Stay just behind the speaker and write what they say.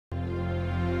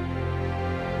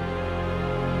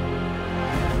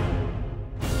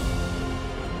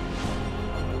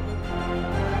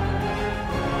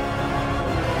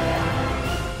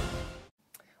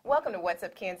welcome to What's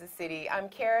Up Kansas City. I'm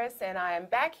Karis, and I am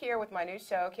back here with my new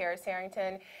show, Karis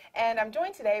Harrington, and I'm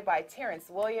joined today by Terrence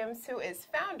Williams, who is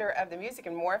founder of the Music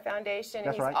and More Foundation,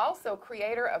 and he's also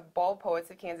creator of Bold Poets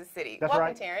of Kansas City.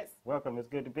 Welcome, Terrence. Welcome. It's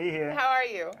good to be here. How are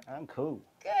you? I'm cool.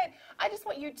 Good. I just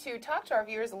want you to talk to our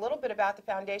viewers a little bit about the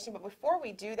foundation, but before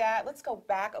we do that, let's go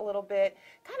back a little bit,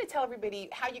 kind of tell everybody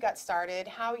how you got started,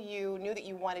 how you knew that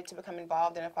you wanted to become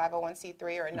involved in a 501c3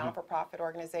 or a non-for-profit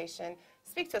organization.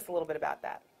 Speak to us a little bit about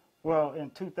that. Well, in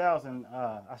 2000,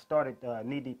 I started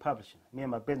Knee Deep Publishing, me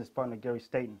and my business partner, Gary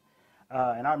Staten.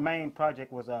 And our main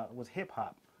project was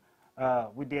hip-hop.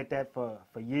 We did that for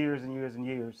years and years and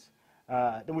years.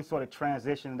 Then we sort of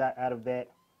transitioned out of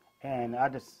that, and I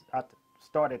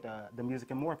started the Music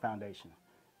and More Foundation.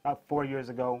 About 4 years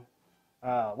ago,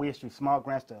 we issued small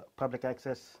grants to public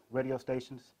access radio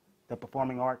stations, the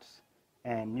performing arts,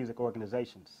 and music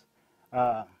organizations.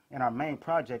 And our main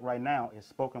project right now is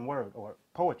spoken word or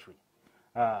poetry.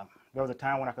 There was a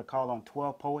time when I could call on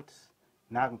 12 poets.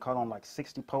 Now I can call on like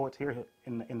 60 poets here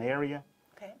in the area.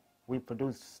 Okay. We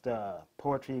produced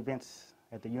poetry events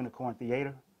at the Unicorn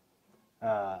Theater.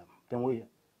 Then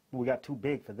we got too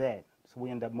big for that, so we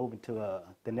ended up moving to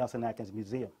the Nelson Atkins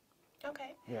Museum.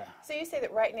 Okay. Yeah. So you say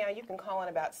that right now you can call on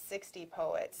about 60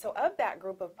 poets. So of that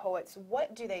group of poets,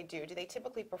 what do they do? Do they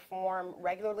typically perform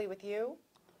regularly with you?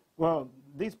 Well,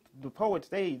 the poets,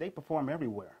 they perform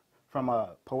everywhere, from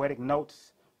Poetic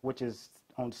Notes, which is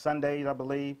on Sundays, I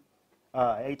believe,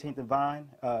 18th and Vine,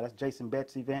 that's Jason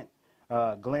Betts' event.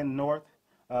 Glenn North,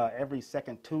 every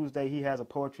second Tuesday, he has a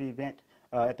poetry event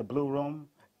at the Blue Room,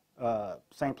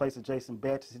 same place as Jason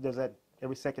Betts. He does that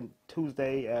every second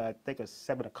Tuesday, I think it's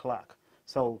 7 o'clock.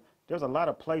 So there's a lot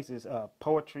of places,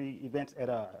 poetry events at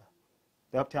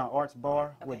the Uptown Arts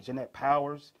Bar with Jeanette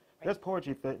Powers. There's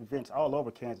poetry events all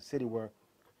over Kansas City where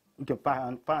you can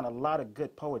find a lot of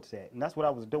good poets at, and that's what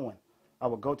I was doing. I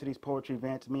would go to these poetry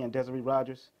events, me and Desiree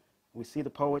Rogers. We see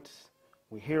the poets,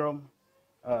 we hear them,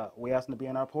 we ask them to be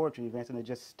in our poetry events, and it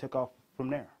just took off from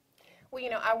there. Well, you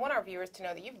know, I want our viewers to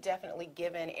know that you've definitely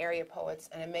given area poets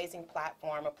an amazing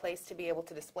platform, a place to be able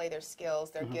to display their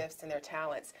skills, their gifts, and their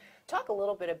talents. Talk a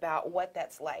little bit about what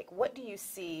that's like. What do you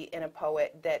see in a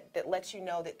poet that lets you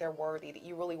know that they're worthy, that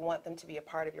you really want them to be a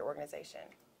part of your organization?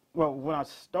 Well, when I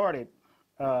started,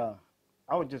 I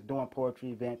was just doing poetry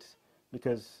events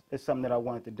because it's something that I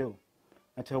wanted to do.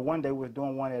 Until one day we was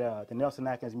doing one at the Nelson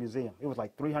Atkins Museum. It was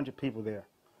like 300 people there,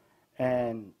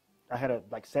 and I had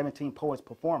like 17 poets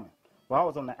performing. Well, I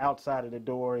was on the outside of the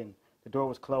door, and the door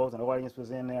was closed, and the audience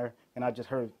was in there, and I just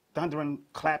heard thundering,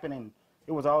 clapping, and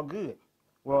it was all good.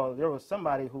 Well, there was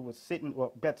somebody who was sitting,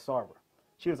 well, Beth Sarver.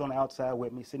 She was on the outside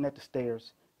with me, sitting at the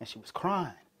stairs, and she was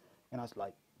crying. And I was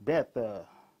like, Beth,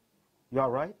 you all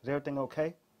right? Is everything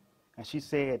okay? And she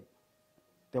said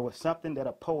there was something that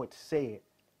a poet said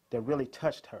that really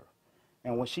touched her.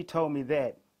 And when she told me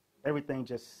that, everything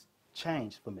just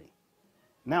changed for me.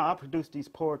 Now I produce these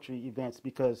poetry events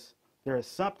because there is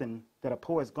something that a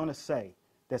poet's going to say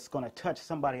that's going to touch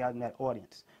somebody out in that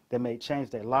audience that may change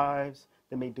their lives,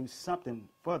 that may do something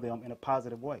for them in a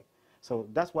positive way. So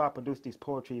that's why I produce these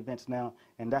poetry events now,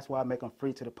 and that's why I make them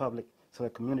free to the public so the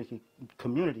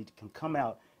community can come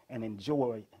out and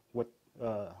enjoy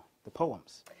the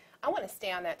poems. I want to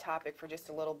stay on that topic for just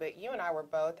a little bit. You and I were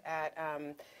both at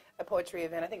a poetry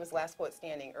event, I think it was Last Poet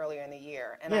Standing earlier in the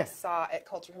year, and I saw at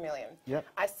Culture Chameleon,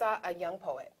 I saw a young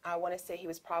poet. I want to say he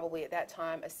was probably at that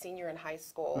time a senior in high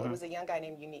school. It was a young guy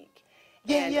named Unique.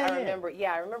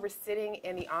 I remember sitting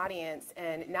in the audience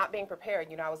and not being prepared.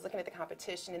 You know, I was looking at the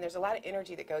competition, and there's a lot of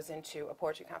energy that goes into a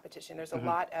poetry competition. There's a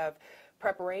lot of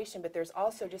preparation, but there's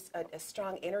also just a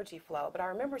strong energy flow. But I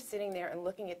remember sitting there and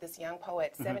looking at this young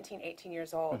poet, 17, 18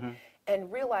 years old,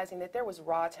 and realizing that there was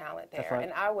raw talent there.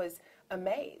 And I was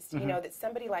amazed, you know, that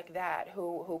somebody like that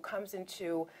who comes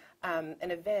into an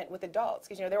event with adults,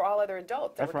 because, you know, there were all other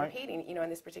adults that were competing, you know, in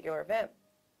this particular event.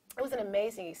 It was an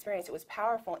amazing experience. It was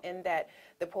powerful in that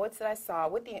the poets that I saw,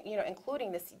 with the, you know,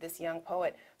 including this young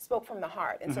poet, spoke from the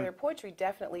heart. And so their poetry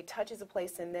definitely touches a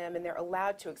place in them, and they're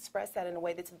allowed to express that in a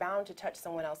way that's bound to touch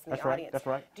someone else in the audience. That's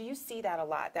right. Do you see that a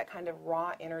lot, that kind of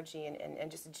raw energy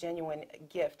and just a genuine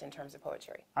gift in terms of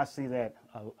poetry? I see that.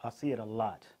 I see it a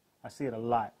lot. I see it a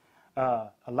lot.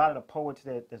 A lot of the poets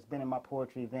that's been in my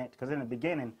poetry event, because in the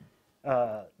beginning,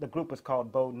 the group was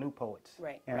called Bold New Poets.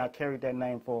 And I carried that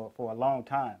name for a long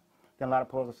time. Then a lot of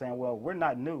poets were saying, well, we're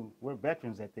not new, we're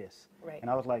veterans at this. And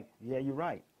I was like, yeah, you're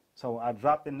right. So I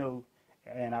dropped the new,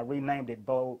 and I renamed it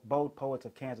Bold Poets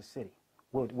of Kansas City,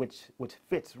 which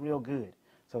fits real good.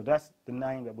 So that's the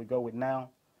name that we go with now.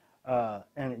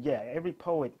 And yeah, every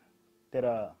poet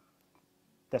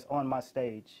that's on my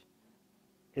stage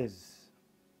is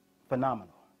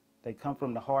phenomenal. They come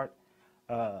from the heart.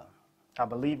 I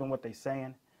believe in what they're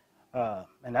saying,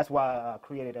 and that's why I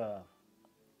created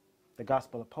the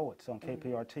Gospel of Poets on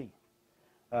KPRT.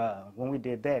 When we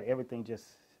did that, everything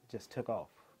just took off.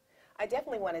 I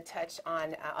definitely want to touch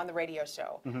on the radio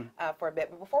show for a bit,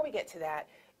 but before we get to that,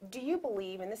 do you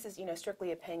believe, and this is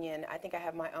strictly opinion, I think I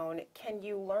have my own, can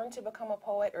you learn to become a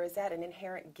poet, or is that an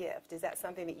inherent gift? Is that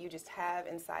something that you just have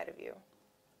inside of you?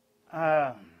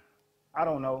 I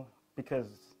don't know, because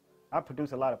I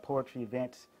produce a lot of poetry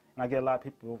events, and I get a lot of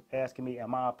people asking me,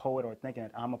 am I a poet, or thinking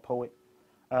that I'm a poet.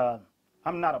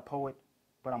 I'm not a poet,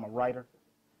 but I'm a writer.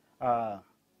 I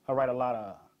write a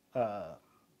lot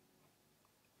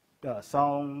of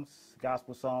songs,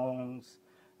 gospel songs.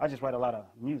 I just write a lot of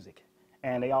music,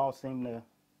 and they all seem to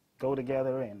go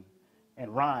together and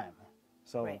rhyme.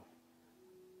 So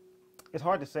it's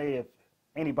hard to say if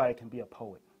anybody can be a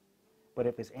poet, but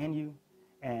if it's in you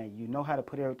and you know how to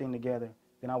put everything together,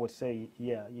 then I would say,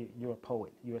 yeah, you're a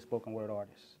poet. You're a spoken word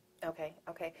artist. Okay,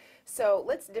 okay. So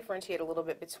let's differentiate a little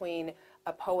bit between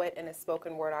a poet and a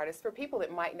spoken word artist. For people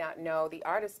that might not know, the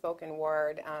art of spoken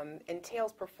word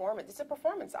entails performance. It's a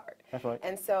performance art. That's right.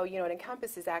 And so, it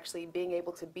encompasses actually being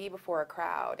able to be before a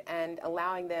crowd and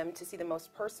allowing them to see the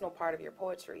most personal part of your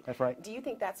poetry. That's right. Do you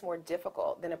think that's more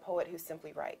difficult than a poet who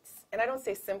simply writes? And I don't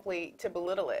say simply to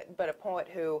belittle it, but a poet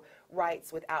who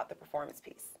writes without the performance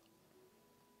piece.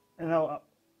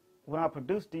 When I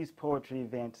produce these poetry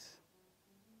events,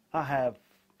 I have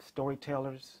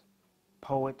storytellers,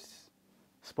 poets,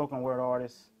 spoken word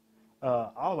artists,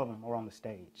 all of them are on the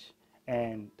stage,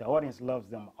 and the audience loves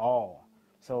them all.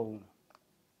 So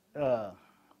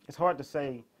it's hard to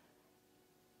say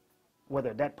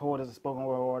whether that poet is a spoken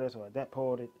word artist or that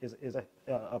poet is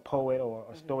a poet or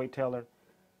a storyteller.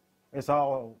 It's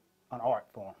all an art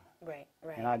form. Right,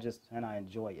 right. And I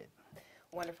enjoy it.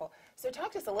 Wonderful. So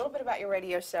talk to us a little bit about your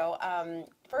radio show.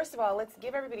 First of all, let's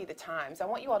give everybody the times. I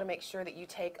want you all to make sure that you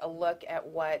take a look at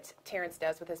what Terrence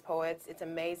does with his poets. It's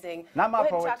amazing. Not my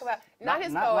poets. Talk about, not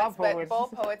his poets, but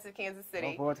both poets of Kansas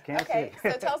City. Both poets of Kansas City.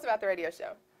 Okay, so tell us about the radio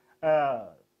show.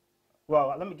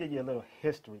 Well, let me give you a little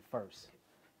history first.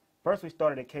 First, we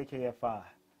started at KKFI,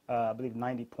 I believe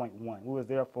 90.1. We was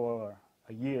there for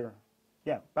a year.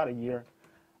 Yeah, about a year.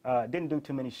 Didn't do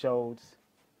too many shows.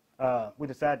 We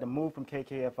decided to move from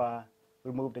KKFI.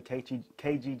 We moved to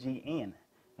KGGN,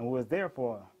 and we was there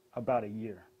for about a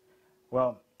year.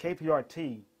 Well,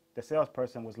 KPRT, the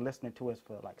salesperson, was listening to us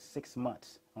for like 6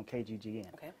 months on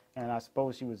KGGN, and I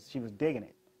suppose she was digging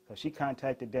it. So she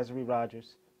contacted Desiree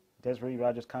Rogers. Desiree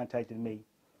Rogers contacted me.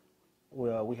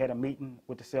 Well, we had a meeting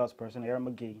with the salesperson, Aaron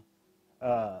McGee,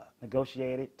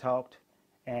 negotiated, talked,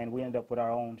 and we ended up with our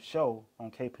own show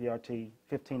on KPRT,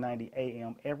 1590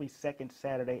 AM, every second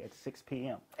Saturday at 6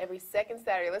 p.m. Every second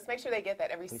Saturday. Let's make sure they get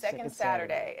that. Every second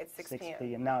Saturday at 6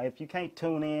 p.m. Now, if you can't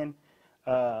tune in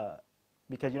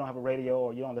because you don't have a radio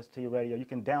or you don't listen to your radio, you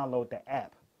can download the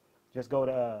app. Just go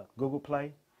to Google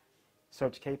Play,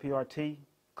 search KPRT,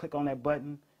 click on that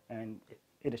button, and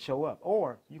it'll show up.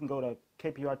 Or you can go to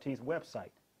KPRT's website,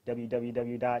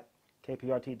 www.kprt.com.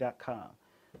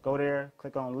 Go there,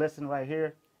 click on listen right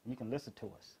here, and you can listen to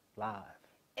us live.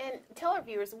 And tell our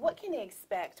viewers, what can they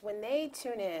expect when they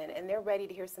tune in and they're ready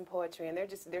to hear some poetry and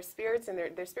their spirits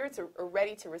are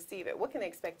ready to receive it? What can they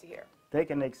expect to hear? They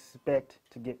can expect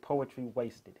to get poetry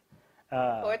wasted.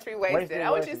 Poetry wasted.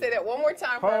 I want you to say that one more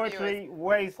time for our viewers. Poetry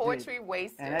wasted. Poetry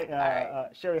wasted. And all right.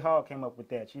 Sherry Hall came up with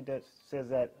that. She says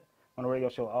that on the radio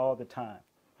show all the time.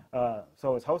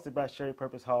 So it's hosted by Sherry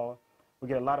Purpose Hall. We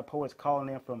get a lot of poets calling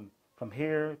in from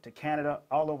here to Canada,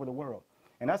 all over the world.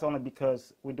 And that's only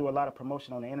because we do a lot of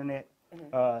promotion on the internet,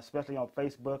 especially on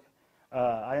Facebook.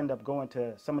 I end up going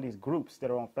to some of these groups that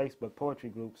are on Facebook, poetry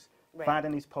groups,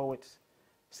 finding these poets,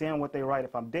 seeing what they write.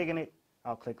 If I'm digging it,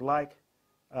 I'll click like.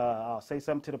 I'll say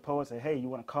something to the poet, say, hey, you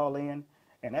want to call in?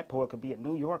 And that poet could be in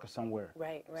New York or somewhere.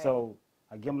 Right. So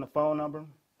I give them the phone number.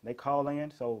 They call in.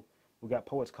 So we got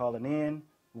poets calling in.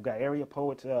 We got area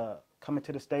poets coming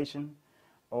to the station,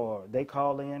 or they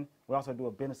call in. We also do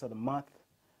a business of the month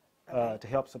to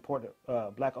help support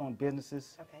black-owned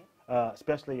businesses,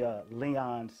 especially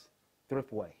Leon's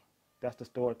Thriftway. That's the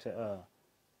store to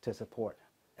support.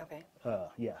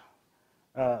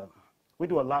 We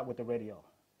do a lot with the radio.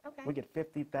 We get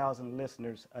 50,000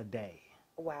 listeners a day.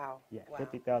 Wow. Yeah,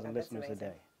 50,000 listeners amazing.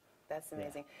 a day. That's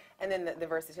amazing. Yeah. And then the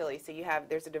versatility. So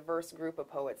there's a diverse group of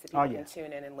poets that people can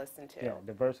tune in and listen to. Yeah,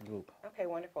 diverse group. Okay,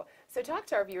 wonderful. So talk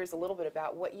to our viewers a little bit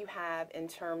about what you have in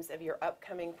terms of your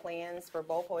upcoming plans for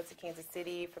Bold Poets of Kansas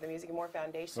City, for the Music and More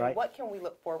Foundation. Right. What can we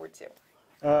look forward to?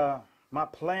 My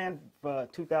plan for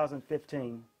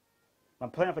 2015 My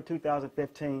plan for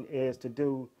 2015 is to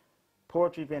do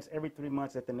poetry events every 3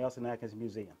 months at the Nelson Atkins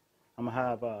Museum. I'm going to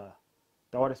have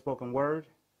the Art of Spoken Word,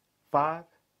 5,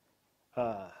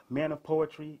 Men of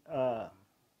Poetry,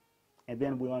 and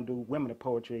then we're going to do Women of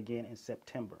Poetry again in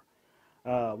September.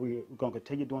 We're going to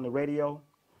continue doing the radio.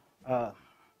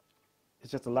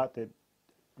 It's just a lot that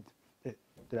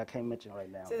I can't mention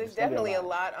right now. So there's definitely a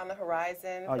lot on the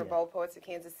horizon for Bold Poets of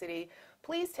Kansas City.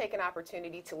 Please take an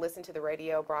opportunity to listen to the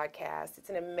radio broadcast.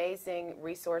 It's an amazing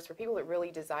resource for people that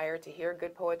really desire to hear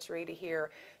good poetry, to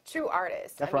hear true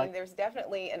artists. That's I right. mean, there's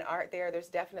definitely an art there. There's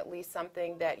definitely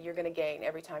something that you're going to gain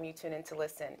every time you tune in to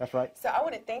listen. That's right. So I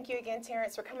want to thank you again,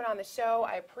 Terrence, for coming on the show.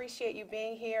 I appreciate you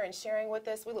being here and sharing with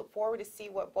us. We look forward to see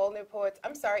what Bold Poets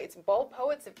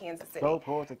of Kansas City. Bold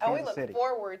Poets of Kansas City. And we look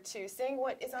forward to seeing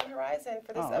what is on the horizon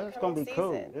for this upcoming it's gonna be season.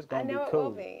 Cool. It's going to be cool. I know it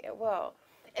will be. It will.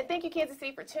 And thank you, Kansas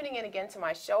City, for tuning in again to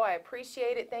my show. I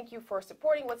appreciate it. Thank you for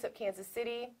supporting What's Up Kansas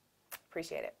City.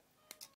 Appreciate it.